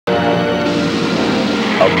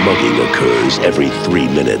A mugging occurs every 3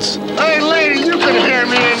 minutes. Hey, lady, you can hear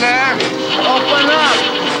me in there. Open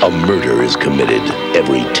up. A murder is committed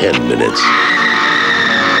every 10 minutes.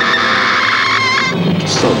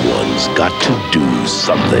 Someone's got to do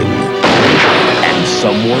something. And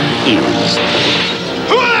someone is.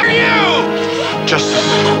 Who are you? Justice.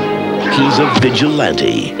 He's a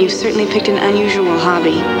vigilante. You've certainly picked an unusual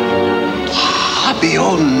hobby. Hobby?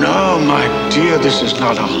 Oh, no, my dear, this is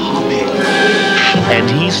not a hobby. And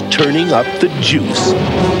he's turning up the juice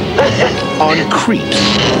on creeps.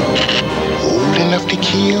 Old enough to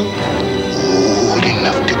kill, old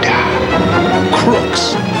enough to die.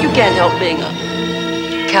 Crooks. You can't help being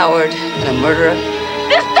a coward and a murderer.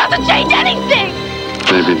 This doesn't change anything!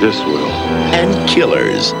 Maybe this will. And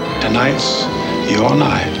killers. Tonight's your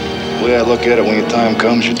night. The way I look at it, when your time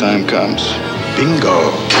comes, your time comes.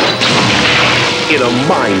 Bingo. In a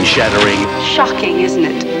mind-shattering, Shocking, isn't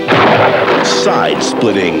it?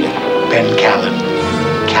 side-splitting, Ben Callan.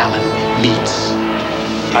 Callan meets.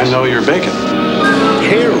 I know you're bacon.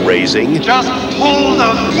 hair-raising, Just pull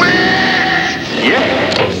the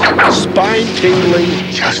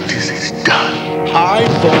spine-tingling, Justice is done.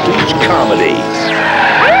 high-voltage comedy.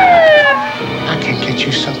 I can get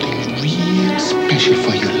you something real special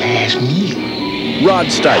for your last meal. Rod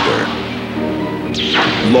Steiger,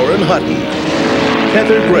 Lauren Hutton,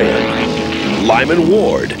 Heather Graham, Lyman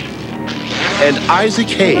Ward, and Isaac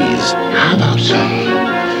Hayes. How about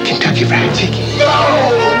some Kentucky Fried Chicken?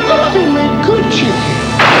 No! They make good chicken.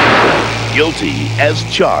 Guilty as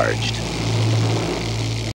charged.